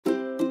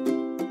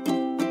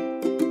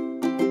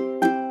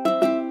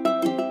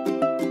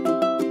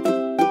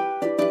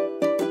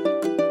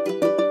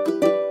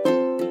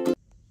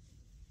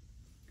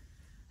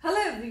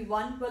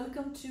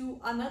welcome to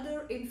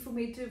another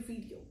informative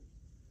video.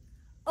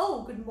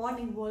 Oh, good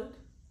morning world.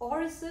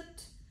 Or is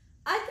it?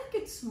 I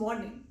think it's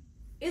morning.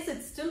 Is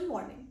it still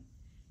morning?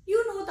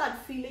 You know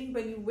that feeling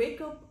when you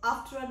wake up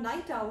after a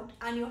night out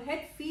and your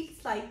head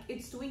feels like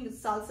it's doing a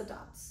salsa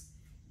dance.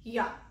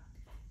 Yeah,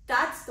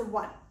 that's the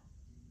one.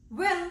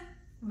 Well,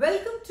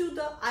 welcome to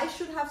the I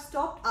should have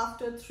stopped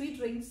after 3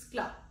 drinks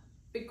club,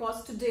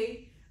 because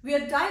today we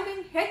are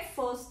diving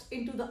headfirst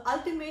into the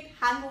ultimate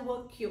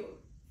hangover cure.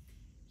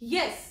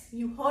 Yes,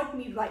 you heard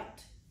me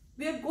right.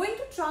 We are going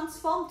to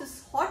transform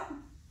this hot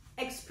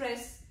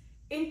express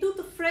into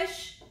the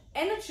fresh,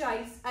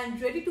 energized and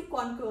ready to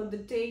conquer the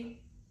day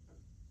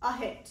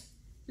ahead.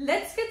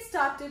 Let's get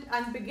started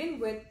and begin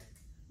with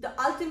the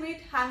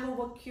ultimate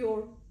hangover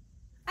cure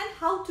and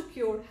how to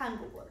cure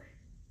hangover.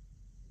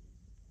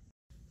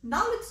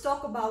 Now let's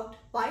talk about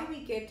why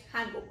we get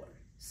hangover.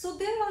 So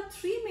there are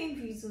 3 main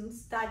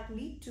reasons that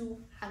lead to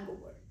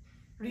hangover.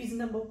 Reason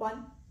number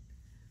 1.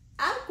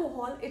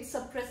 Alcohol, it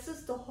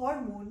suppresses the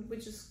hormone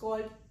which is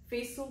called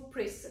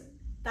vasopressin,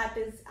 that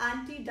is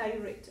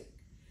anti-diuretic.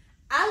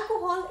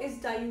 Alcohol is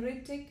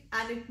diuretic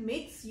and it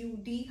makes you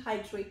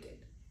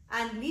dehydrated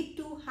and lead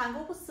to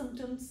hangover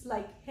symptoms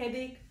like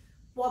headache,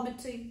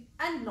 vomiting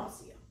and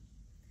nausea.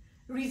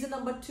 Reason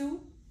number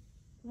 2.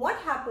 What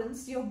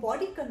happens, your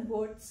body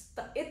converts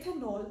the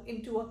ethanol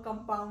into a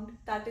compound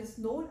that is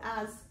known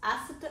as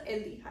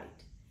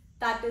acetaldehyde,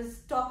 that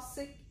is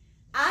toxic,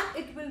 and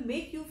it will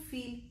make you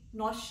feel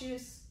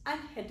nauseous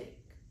and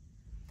headache.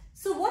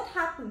 So what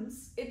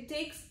happens, it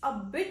takes a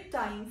bit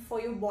time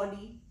for your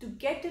body to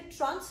get it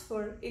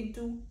transferred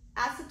into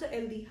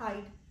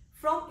acetaldehyde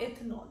from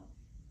ethanol.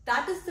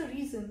 That is the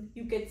reason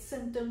you get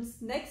symptoms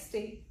next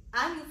day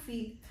and you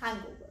feel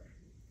hangover.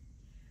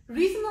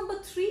 Reason number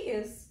 3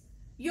 is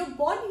your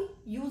body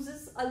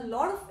uses a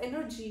lot of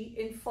energy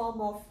in form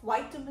of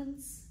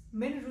vitamins,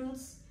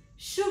 minerals,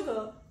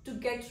 sugar to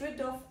get rid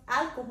of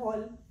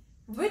alcohol,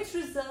 which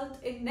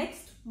result in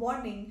next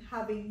morning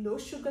having low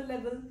sugar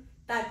level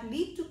that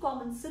lead to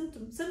common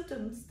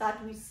symptoms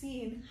that we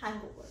see in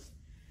hangover.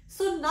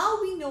 So now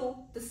we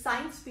know the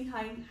science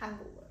behind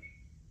hangover.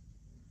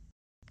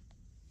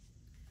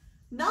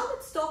 Now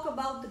let's talk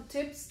about the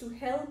tips to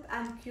help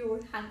and cure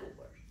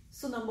hangover.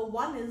 So number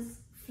 1 is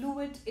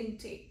fluid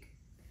intake.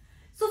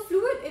 So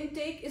fluid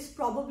intake is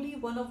probably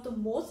one of the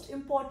most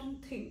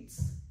important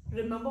things.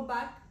 Remember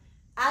back,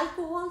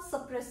 alcohol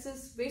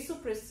suppresses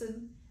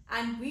vasopressin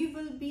and we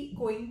will be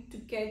going to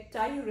get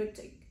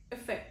diuretic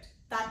effect,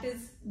 that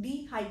is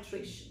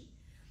dehydration,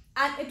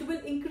 and it will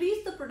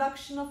increase the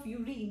production of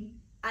urine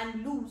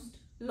and lose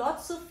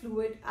lots of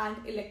fluid and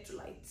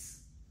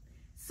electrolytes.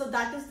 So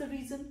that is the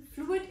reason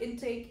fluid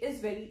intake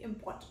is very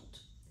important.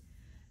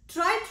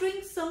 Try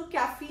drink some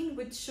caffeine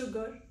with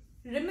sugar.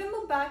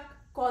 Remember back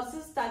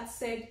causes that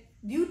said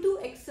due to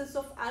excess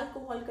of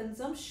alcohol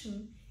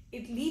consumption,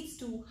 it leads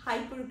to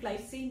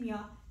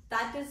hyperglycemia,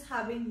 that is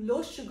having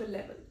low sugar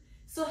level.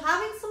 So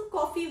having some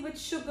coffee with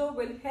sugar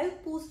will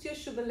help boost your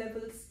sugar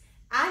levels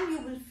and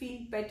you will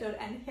feel better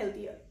and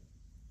healthier.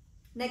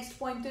 Next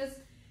point is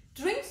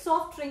drink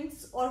soft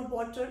drinks or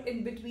water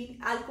in between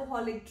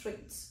alcoholic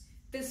drinks.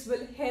 This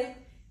will help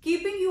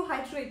keeping you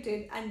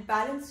hydrated and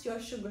balance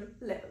your sugar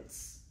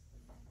levels.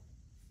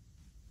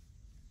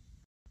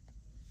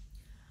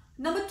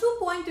 Number 2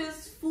 point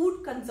is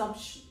food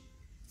consumption.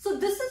 So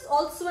this is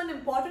also an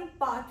important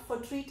part for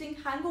treating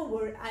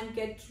hangover and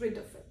get rid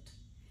of it.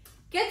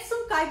 Get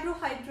some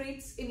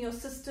carbohydrates in your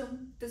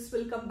system. This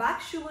will combat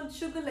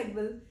sugar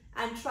level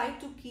and try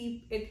to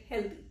keep it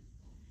healthy.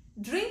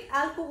 Drink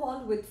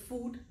alcohol with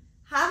food.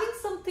 Having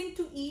something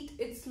to eat,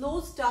 it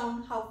slows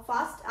down how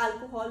fast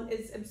alcohol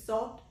is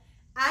absorbed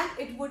and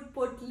it would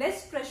put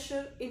less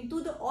pressure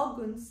into the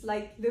organs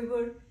like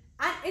liver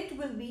and it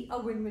will be a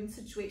win-win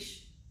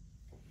situation.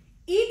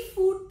 Eat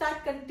food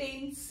that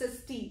contains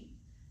cysteine.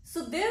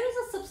 So there is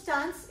a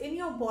substance in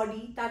your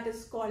body that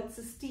is called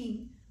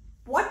cysteine.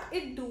 What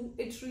it do,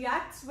 it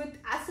reacts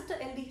with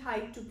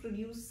acetaldehyde to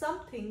produce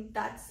something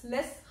that's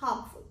less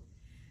harmful.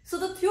 So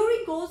the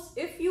theory goes,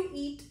 if you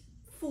eat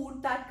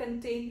food that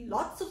contain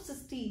lots of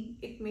cysteine,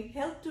 it may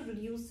help to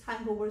reduce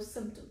hangover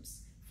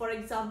symptoms. For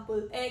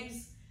example,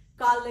 eggs,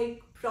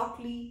 garlic,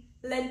 broccoli,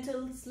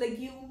 lentils,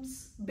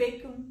 legumes,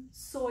 bacon,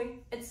 soy,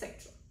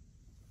 etc.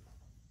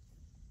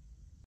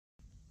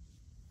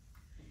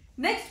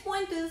 Next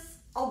point is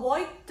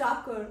avoid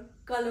darker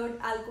colored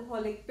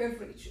alcoholic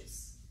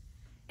beverages.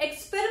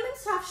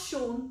 Experiments have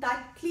shown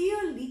that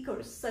clear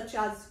liquors such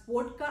as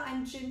vodka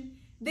and gin,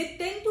 they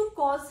tend to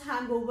cause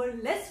hangover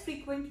less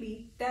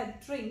frequently than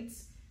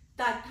drinks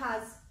that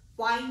has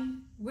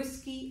wine,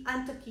 whiskey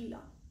and tequila.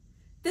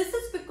 This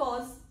is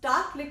because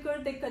dark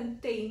liquor, they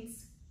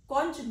contains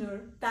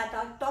congener, that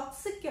are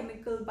toxic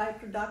chemical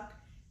byproduct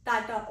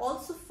that are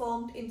also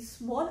formed in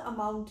small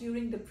amount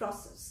during the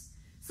process.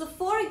 So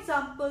for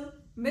example,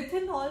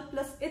 methanol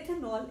plus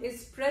ethanol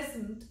is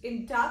present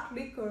in dark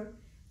liquor,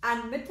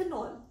 and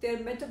methanol, their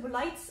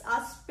metabolites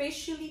are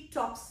spatially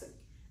toxic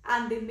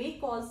and they may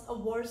cause a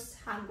worse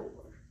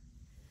hangover.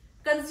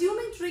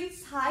 Consuming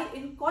drinks high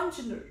in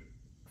congener,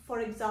 for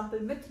example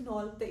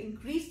methanol, they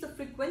increase the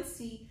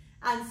frequency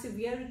and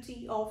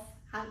severity of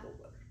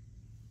hangover.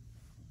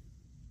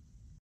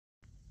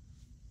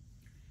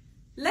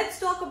 Let's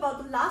talk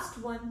about the last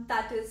one,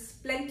 that is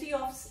plenty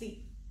of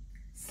sleep.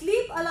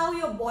 Sleep allows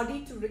your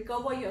body to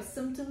recover your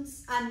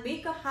symptoms and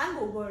make a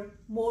hangover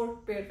more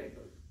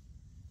bearable.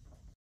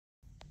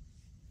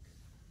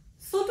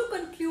 So to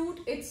conclude,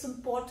 it's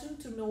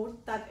important to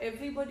note that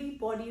everybody's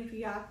body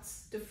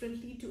reacts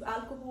differently to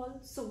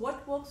alcohol, so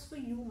what works for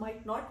you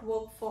might not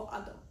work for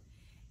others.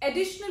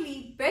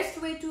 Additionally,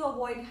 best way to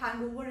avoid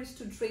hangover is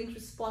to drink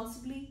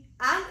responsibly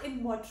and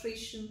in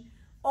moderation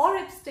or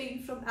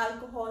abstain from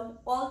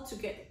alcohol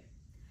altogether.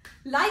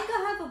 Like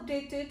I have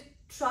updated,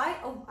 try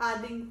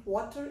adding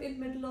water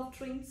in middle of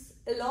drinks.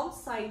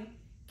 Alongside,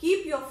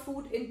 keep your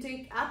food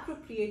intake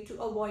appropriate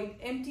to avoid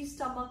empty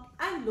stomach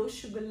and low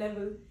sugar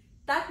level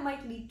that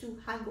might lead to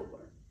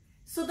hangover.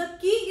 So the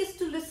key is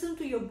to listen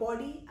to your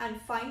body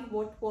and find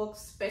what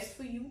works best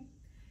for you.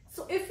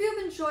 So if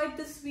you've enjoyed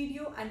this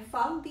video and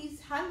found these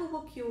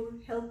hangover cure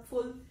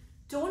helpful,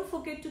 don't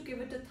forget to give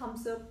it a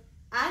thumbs up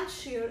and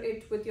share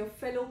it with your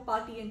fellow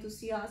party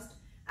enthusiasts.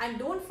 And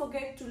don't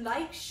forget to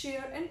like,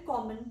 share and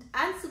comment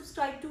and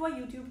subscribe to our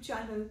YouTube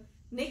channel,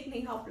 Nick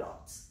Neha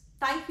Vlogs.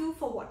 Thank you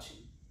for watching.